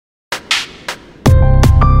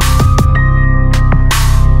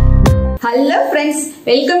Hello friends,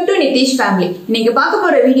 welcome to Nithish family. இன்னைக்கு பார்க்க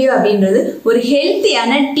போற வீடியோ அப்படின்றது ஒரு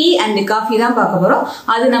ஹெல்த்தியான டீ அண்ட் காஃபி தான் பார்க்க போறோம்.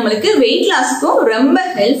 அது நம்மளுக்கு வெயிட் லாஸ்க்கும் ரொம்ப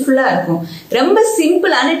ஹெல்ப்ஃபுல்லா இருக்கும். ரொம்ப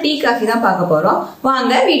சிம்பிளான டீ காஃபி தான் பார்க்க போறோம்.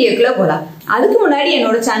 வாங்க வீடியோக்குள்ள போலாம். அதுக்கு முன்னாடி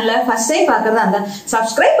என்னோட சேனலை ஃபர்ஸ்ட் டைம் பார்க்கறதா இருந்தா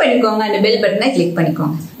சப்ஸ்கிரைப் பண்ணிக்கோங்க அண்ட் பெல் பட்டனை கிளிக்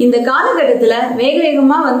பண்ணிக்கோங்க. இந்த காலகட்டத்துல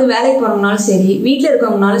வேகமா வேலைக்கு போறவங்கனாலும் சரி, வீட்டுல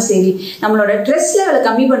இருக்கவங்கனாலும் சரி, நம்மளோட ஸ்ட்ரெஸ் லெவலை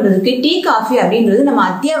கம்மி பண்றதுக்கு டீ காஃபி அப்படின்றது நம்ம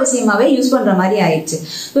அத்தியாவசியமாவே யூஸ் பண்ற மாதிரி ஆயிடுச்சு.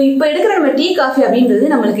 ஸோ இப்ப எடுக்கிற நம்ம டீ காஃபி அப்படின்றது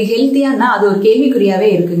நம்மளுக்கு ஹெல்த்தியானா அது ஒரு கேள்விக்குறியாவே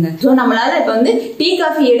இருக்குங்க. ஸோ நம்மளால இப்ப டீ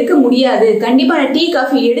காஃபி எடுக்க முடியாது, கண்டிப்பா நான் டீ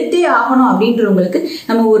காஃபி எடுத்தே ஆகணும் அப்படின்றவங்களுக்கு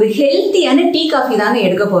நம்ம ஒரு ஹெல்த்தியான டீ காஃபி தாங்க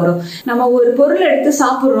எடுக்க போறோம். நம்ம ஒரு பொருள் எடுத்து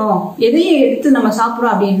சாப்பிடுறோம், எதையும் எடுத்து நம்ம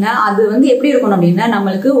சாப்பிடுறோம் அப்படின்னா அது எப்படி இருக்கணும் அப்படின்னா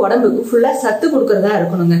நம்மளுக்கு உடம்புக்கு ஃபுல்லா சத்து கொடுக்கறதா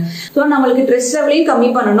இருக்கணுங்க. ஸோ நம்மளுக்கு ஸ்ட்ரெஸ் லெவலையும் கம்மி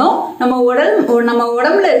பண்ணணும், நம்ம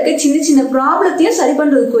உடம்புல இருக்க சின்ன சின்ன ப்ராப்ளத்தையும் சரி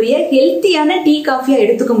பண்றதுக்குரிய ஹெல்த்தியான டீ காஃபியா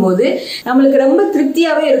எடுத்துக்கும் போது நம்மளுக்கு ரொம்ப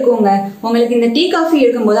திருப்தியாவே இருக்குங்க. உங்களுக்கு இந்த டீ காஃபி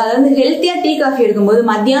எடுக்கும்போது, அதாவது ஹெல்த்தியா டீ காஃபி எடுக்கும்போது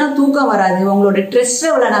மத்தியானம் தூக்கம் வராது, உங்களோட ஸ்ட்ரெஸ்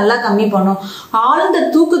லெவலை நல்லா கம்மி பண்ணும், ஆழ்ந்த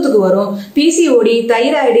தூக்கத்துக்கு வரும். பிசிஓடி,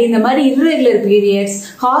 தைராய்டு, இந்த மாதிரி இர்ரெகுலர் பீரியட்ஸ்,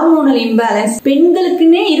 ஹார்மோனல் இம்பேலன்ஸ்,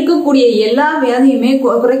 பெண்களுக்குன்னே இருக்கக்கூடிய எல்லா வியாதியுமே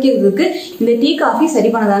குறைக்கிறதுக்கு இந்த டீ காஃபி சரி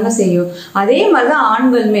பண்ணதாங்க செய்யும். அதே மாதிரிதான்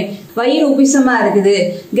ஆண்களுமே வயிறு உபிசமா இருக்குது,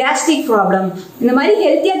 கேஸ்ட்ரிக் ப்ராப்ளம், இந்த மாதிரி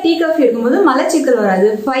ஹெல்த்தியா டீ காஃபி எடுக்கும்போது மலச்சிக்கல் வராது,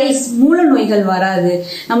 ஃபைல்ஸ், மூல நோய்கள் வராது,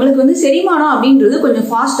 நம்மளுக்கு செரிமானம் அப்படின்றது கொஞ்சம்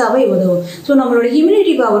ஃபாஸ்டாவே உதவும். ஸோ நம்மளோட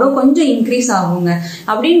இம்யூனிட்டி பவரும் கொஞ்சம் இன்க்ரீஸ் ஆகுங்க.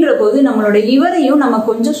 அப்படின்ற போது நம்மளோட லிவரையும் நம்ம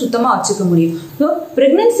கொஞ்சம் சுத்தமா வச்சுக்க முடியும். ஸோ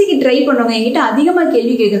பிரெக்னன்சிக்கு ட்ரை பண்றவங்க என்கிட்ட அதிகமா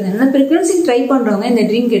கேள்வி கேட்கறது என்ன, பிரெக்னன்சிக்கு ட்ரை பண்றவங்க இந்த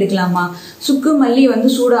ட்ரிங்க் எடுக்கலாமா, சுக்கு மல்லி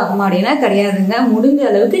சூடாகுமா அப்படின்னா கிடையாதுங்க. முடிஞ்ச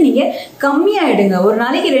அளவுக்கு நீங்க கம்மியா எடுங்க. ஒரு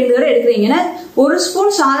நாளைக்கு 2 தடவை எடுக்கிறீங்கன்னா ஒரு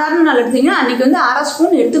ஸ்பூன் சாதாரண நாள் எடுத்தீங்கன்னா அன்னைக்கு 1/2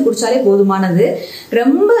 ஸ்பூன் எடுத்து குடிச்சாலே போதுமானது.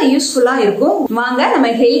 ரொம்ப யூஸ்ஃபுல்லா இருக்கும். வாங்க நம்ம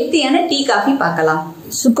ஹெல்த்தியான டீ காஃபி பார்க்கலாம்.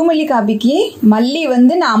 சுக்குமல்லி காபிக்கு மல்லி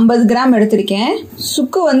நான் 50 கிராம் எடுத்திருக்கேன்,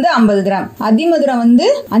 சுக்கு 50 கிராம், அதிமதுரம்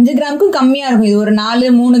 5 கிராமுக்கும் கம்மியா இருக்கும். இது ஒரு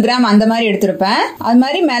 4-3 கிராம் அந்த மாதிரி எடுத்திருப்பேன். அது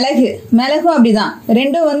மாதிரி மிளகும் அப்படிதான்,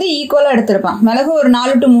 ரெண்டும் ஈக்குவலா எடுத்திருப்பேன். மிளகு ஒரு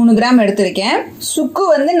 4 to 3 கிராம் எடுத்திருக்கேன். சுக்கு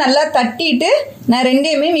நல்லா தட்டிட்டு நான்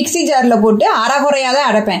ரெண்டையுமே மிக்சி ஜார்ல போட்டு அரைகுறையா தான்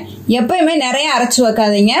அரைப்பேன். எப்பயுமே நிறைய அரைச்சு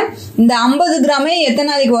வைக்காதீங்க. இந்த 50 கிராமே எத்தனை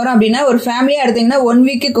நாளைக்கு வரும் அப்படின்னா ஒரு ஃபேமிலியா எடுத்தீங்கன்னா 1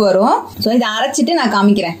 வீக்குக்கு வரும். ஸோ இதை அரைச்சிட்டு நான்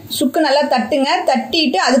காமிக்கிறேன். சுக்கு நல்லா தட்டுங்க,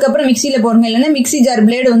 தட்டிட்டு அதுக்கப்புறம் மிக்சியில போடுங்க, இல்லைன்னா மிக்சி ஜார்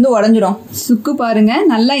பிளேடு உடஞ்சிரும். சுக்கு பாருங்க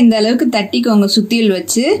நல்லா இந்த அளவுக்கு தட்டிக்கோங்க சுத்தியல்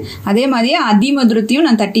வச்சு. அதே மாதிரியே அதிமதுரத்தையும்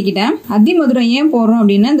நான் தட்டிக்கிட்டேன். அதிமதுரம் ஏன் போடுறோம்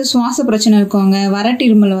அப்படின்னா இந்த சுவாச பிரச்சனை இருக்கவங்க, வறட்டு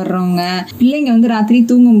இருமல் வர்றவங்க, பிள்ளைங்க ராத்திரி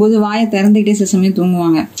தூங்கும் போது வாயை திறந்துகிட்டே சில சமயம்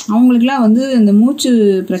தூங்குவாங்க, அவங்களுக்குலாம் இந்த மூச்சு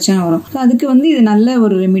பிரச்சனை வரும். அதுக்கு இது நல்ல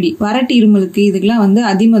ஒரு ரெமிடி. வறட்டு இருமலுக்கு இதுக்கெல்லாம்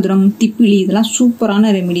அதிமதுரம், திப்பிலி இதெல்லாம்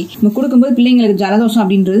சூப்பரான ரெமிடி. நம்ம கொடுக்கும்போது பிள்ளைங்களுக்கு ஜலதோஷம்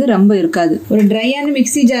அப்படின்றது ரொம்ப இருக்காது. ஒரு ட்ரையான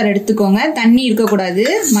மிக்சி ஜார் எடுத்துக்கோங்க, தண்ணி இருக்கக்கூடாது,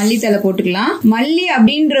 மல்லித்தலை போட்டுக்கலாம். மல்லி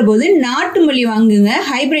அப்படின்ற போது நாட்டு மல்லி வாங்குங்க,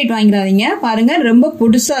 ஹைபிரிட் வாங்கிடாதீங்க. பாருங்க ரொம்ப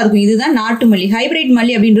பொடுசா இருக்கும், இதுதான் நாட்டு மல்லி. ஹைபிரிட்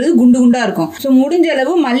மல்லி அப்படின்றது குண்டு குண்டா இருக்கும். ஸோ முடிஞ்ச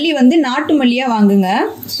அளவு மல்லி நாட்டு மல்லியா வாங்குங்க.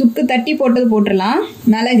 சுக்கு தட்டி போட்டது போட்டுடலாம்.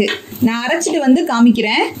 மிளகு நான் அரைச்சிட்டு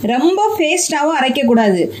காமிக்கிறேன். ரொம்ப பேஸ்டாவும் அரைக்க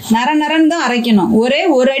கூடாது, நரன்னு தான் அரைக்கணும்.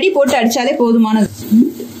 ஒரு அடி போட்டு அடிச்சாலே போதுமானது.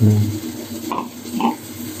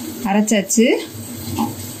 அரைச்சாச்சு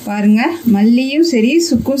பாருங்க. மல்லியும் சரி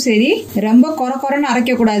சுக்கும் சரி ரொம்ப கொரன்னு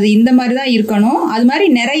அரைக்க கூடாது, இந்த மாதிரி தான் இருக்கணும். அது மாதிரி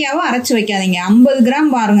நிறையாவும் அரைச்சு வைக்காதீங்க. 50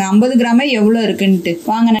 கிராம் பாருங்க, 50 கிராமே எவ்வளவு இருக்குன்ட்டு.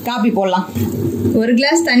 வாங்க காபி போடலாம். 1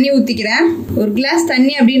 கிளாஸ் தண்ணி ஊத்திக்கிறேன். 1 கிளாஸ்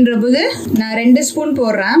தண்ணி அப்படின்ற போது நான் 2 ஸ்பூன்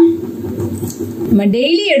போடுறேன். நம்ம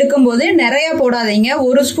டெய்லி எடுக்கும் போது நிறைய போடாதீங்க,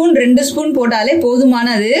 1 ஸ்பூன் 2 ஸ்பூன் போட்டாலே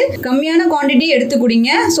போதுமானது. கம்மியான குவான்டிட்டி எடுத்து குடிங்க.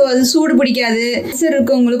 ஸோ அது சூடு பிடிக்காது,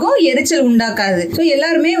 இருக்கவங்களுக்கும் எரிச்சல் உண்டாக்காது. ஸோ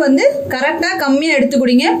எல்லாருமே கரெக்டா கம்மியா எடுத்து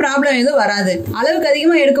குடிங்க, ப்ராப்ளம் எதுவும் வராது. அளவுக்கு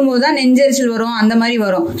அதிகமா எடுக்கும் போது தான் நெஞ்செரிச்சல் வரும், அந்த மாதிரி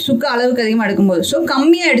வரும் சுக்கு அளவுக்கு அதிகமா எடுக்கும்போது. ஸோ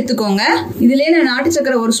கம்மியா எடுத்துக்கோங்க. இதுலயே நான் நாட்டு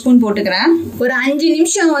சக்கரை 1 ஸ்பூன் போட்டுக்கிறேன். ஒரு 5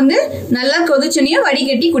 நிமிஷம் நல்லா கொதிச்சுனியும்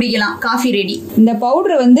வடிகட்டி குடிக்கலாம். Coffee ready. இந்த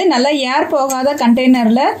பவுடர் நல்லா ஏர் போகாத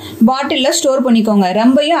கண்டெய்னர்ல பாட்டில்ல ஸ்டோர் பண்ணி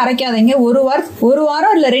ரொம்பையும் அரைக்காதீங்க. ஒரு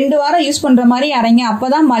வாரம் இல்ல 2 வாரம் யூஸ் பண்ற மாதிரி அரைங்க.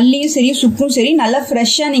 அப்பதான் மல்லியும் சரி சுக்கும் சரி நல்லா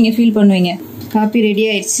ஃப்ரெஷ்ஷா நீங்க ஃபீல் பண்ணுவீங்க. காபி ரெடி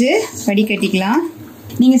ஆயிடுச்சு, வடிகட்டிக்கலாம்.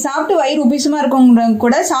 நீங்க சாப்பிட்டு வயிறு உபிசமா இருக்கவங்க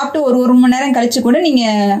கூட சாப்பிட்டு ஒரு மணி நேரம் கழிச்சு கூட நீங்க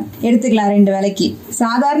எடுத்துக்கலாம் 2 வேளைக்கு.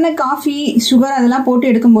 சாதாரண காஃபி, சுகர் அதெல்லாம்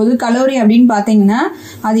போட்டு எடுக்கும்போது கலோரி அப்படின்னு பாத்தீங்கன்னா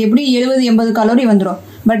அது எப்படி 70-80 கலோரி வந்துடும்.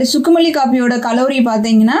 பட் சுக்குமல்லி காப்பியோட கலோரி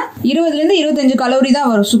பாத்தீங்கன்னா 20 to 25 கலோரி தான்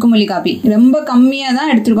வரும். சுக்குமல்லி காப்பி ரொம்ப கம்மியா தான்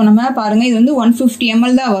எடுத்துருக்கோம். நம்ம பாருங்க, இது வந்து 150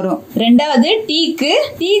 ml தான் வரும். ரெண்டாவது டீக்கு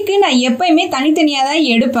நான் எப்பயுமே தனித்தனியா தான்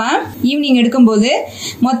எடுப்பேன். ஈவினிங் எடுக்கும்போது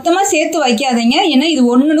மொத்தமா சேர்த்து வைக்காதீங்க. ஏன்னா இது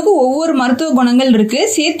ஒண்ணுக்கு ஒவ்வொரு மருத்துவ குணங்கள் இருக்கு.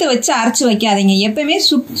 சேர்த்து வச்சு அரைச்சு வைக்காதீங்க. எப்பயுமே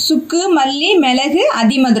சுக்கு, மல்லி, மிளகு,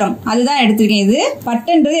 அதிமதுரம் அதுதான் எடுத்துருக்கேன். இது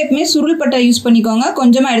பட்டைன்றது எப்பவுமே சுருள் பட்டை யூஸ் பண்ணிக்கோங்க,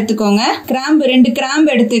 கொஞ்சமா எடுத்துக்கோங்க. கிராம்பு 2 கிராம்பு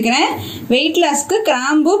எடுத்துக்கிறேன். வெயிட் லாஸ்க்கு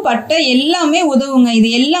கிராம்பு, பட்டை எல்லாமே உதவுங்க. இது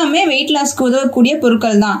எல்லாமே வெயிட் லாஸ்க்கு உதவக்கூடிய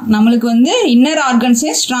பொருட்கள் தான். நம்மளுக்கு வந்து இன்னர்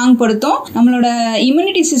ஆர்கன்ஸை ஸ்ட்ராங் படுத்தும், நம்மளோட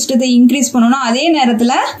இம்யூனிட்டி சிஸ்டத்தை இன்க்ரீஸ் பண்ணணும். அதே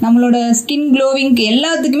நேரத்துல நம்மளோட ஸ்கின் க்ளோவிங்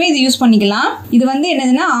எல்லாத்துக்குமே இது யூஸ் பண்ணிக்கலாம். இது வந்து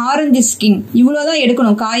என்னதுன்னா ஆரஞ்சு ஸ்கின் இவ்வளவுதான்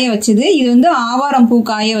எடுக்கணும் காய வச்சது. இது வந்து ஆவாரம் பூ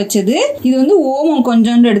காய வச்சது. இது வந்து ஓமம்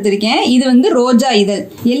கொஞ்சோண்டு எடுத்திருக்கேன். இது வந்து ரோஜா இதழ்.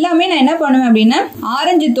 எல்லாமே நான் என்ன பண்ணுவேன் அப்படின்னா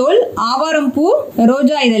ஆரஞ்சு தோல், ஆவாரம் பூ,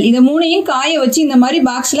 ரோஜா இதழ் இதை 3ஐயும் காய வச்சு இந்த மாதிரி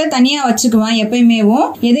பாக்ஸ்ல தனியா வச்சுக்குவேன். எப்பயுமே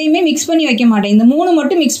எதையுமே மிக்ஸ் பண்ணி வைக்க மாட்டேன். இந்த 3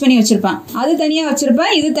 மட்டும் மிக்ஸ் பண்ணி வச்சிருப்பேன். அது தனியா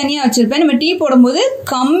வச்சிருப்பேன், இது தனியா வச்சிருப்பேன். நம்ம டீ போடும்போது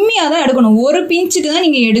கம்மியா தான் எடுக்கணும். ஒரு பிஞ்சுக்கு தான்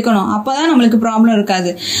நீங்க எடுக்கணும். அப்பதான் நம்மளுக்கு ப்ராப்ளம்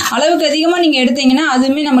இருக்காது. அளவுக்கு அதிகமா நீங்க எடுத்தீங்கன்னா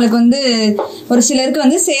அதுவுமே நம்மளுக்கு வந்து ஒரு சிலருக்கு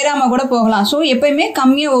வந்து சேராம கூட போகலாம். ஸோ எப்பயுமே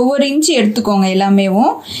கம்மியா ஒவ்வொரு இன்ச்சு எடுத்துக்கோங்க எல்லாமே.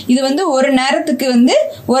 இது வந்து ஒரு நேரத்துக்கு வந்து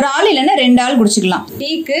ஒரு ஆள் இல்லைன்னா 2 ஆள் குடிச்சுக்கலாம்.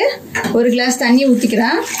 டீக்கு ஒரு கிளாஸ் தண்ணி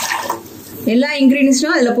ஊத்திக்கிறேன். எல்லா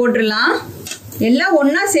இன்கிரீடியன்ஸும் அதுல போட்டுடலாம். எல்லாம்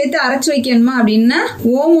ஒன்னா சேர்த்து அரைச்சு வைக்கணுமா அப்படின்னா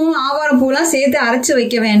ஓமம், ஆவாரம் பூலாம் சேர்த்து அரைச்சு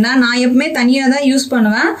வைக்க வேண்டாம். நான் எப்பவுமே தனியா தான் யூஸ்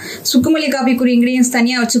பண்ணுவேன். சுக்குமல்லி காப்பிக்குரிய இன்கிரீடியன்ஸ்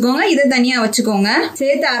தனியா வச்சுக்கோங்க, இதை தனியா வச்சுக்கோங்க.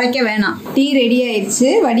 சேர்த்து அரைக்க வேணாம். டீ ரெடி ஆயிடுச்சு,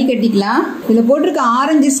 வடிகட்டிக்கலாம். இதுல போட்டிருக்க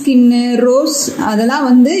ஆரஞ்சு ஸ்கின்னு, ரோஸ் அதெல்லாம்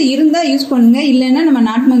வந்து இருந்தா யூஸ் பண்ணுங்க. இல்லைன்னா நம்ம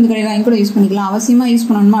நாட்டு மருந்து கடையில் வாங்கி கூட யூஸ் பண்ணிக்கலாம். அவசியமா யூஸ்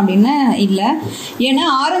பண்ணணுமா அப்படின்னா இல்லை. ஏன்னா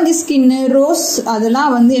ஆரஞ்சு ஸ்கின்னு, ரோஸ்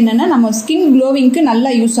அதெல்லாம் வந்து என்னன்னா நம்ம ஸ்கின் க்ளோவிங்க்கு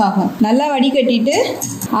நல்லா யூஸ் ஆகும். நல்லா வடிகட்டிட்டு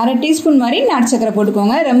 1/2 டீஸ்பூன் மாதிரி நாட்டு சக்கரை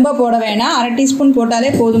போட்டுக்கோங்க. ரொம்ப போட வேணாம், 1/2 டீஸ்பூன் போட்டாலே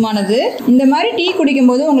போதுமானது. இந்த மாதிரி டீ குடிக்கும்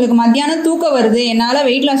போது உங்களுக்கு மத்தியானம் தூக்கம் வருது, என்னால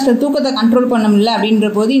வெயிட் லாஸ்ல தூக்கத்தை கண்ட்ரோல் பண்ண முடியல அப்படின்ற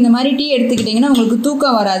போது இந்த மாதிரி டீ எடுத்துக்கிட்டீங்கன்னா உங்களுக்கு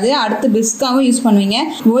தூக்கம் வராது. அடுத்து பிஸ்காவும் யூஸ் பண்ணுவீங்க.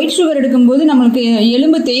 ஒயிட் சுகர் எடுக்கும்போது நம்மளுக்கு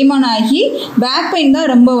எலும்பு தேய்மானம் ஆகி பேக் பெயின் தான்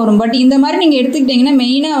ரொம்ப வரும். பட் இந்த மாதிரி நீங்க எடுத்துக்கிட்டீங்கன்னா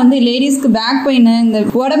மெயினா வந்து லேடிஸ்க்கு பேக் பெயின், இந்த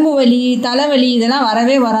உடம்பு வலி, தலைவலி இதெல்லாம்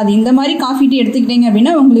வரவே வராது. இந்த மாதிரி காஃபி டீ எடுத்துக்கிட்டீங்க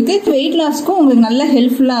அப்படின்னா உங்களுக்கு வெயிட் லாஸ்க்கும் உங்களுக்கு நல்ல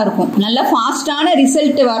ஹெல்ப்ஃபுல்லா இருக்கும். நல்ல ஃபாஸ்டான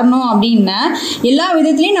ரிசல்ட் வரணும் அப்படின்னா எல்லா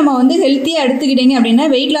விதத்திலையும் நம்ம வந்து ஹெல்த்தியா எடுத்துக்கிட்டீங்க அப்படின்னா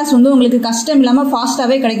வெயிட் லாஸ் வந்து உங்களுக்கு கஷ்டம் இல்லாம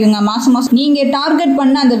ஃபாஸ்டாவே கிடைக்குங்க. மாசம் மாசம் நீங்க டார்கெட்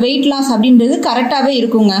பண்ண அந்த வெயிட் லாஸ் அப்படின்றது கரெக்டாவே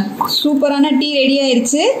இருக்குங்க. சூப்பரான டீ ரெடி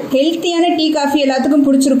ஆயிருச்சு. ஹெல்த்தியான டீ காஃபி எல்லாத்துக்கும்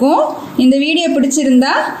பிடிச்சிருக்கும். இந்த வீடியோ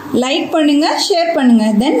பிடிச்சிருந்தா லைக் பண்ணுங்க, ஷேர் பண்ணுங்க.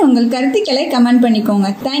 தென் உங்கள் கருத்துக்களை கமெண்ட் பண்ணிக்கோங்க.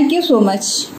 Thank you so much.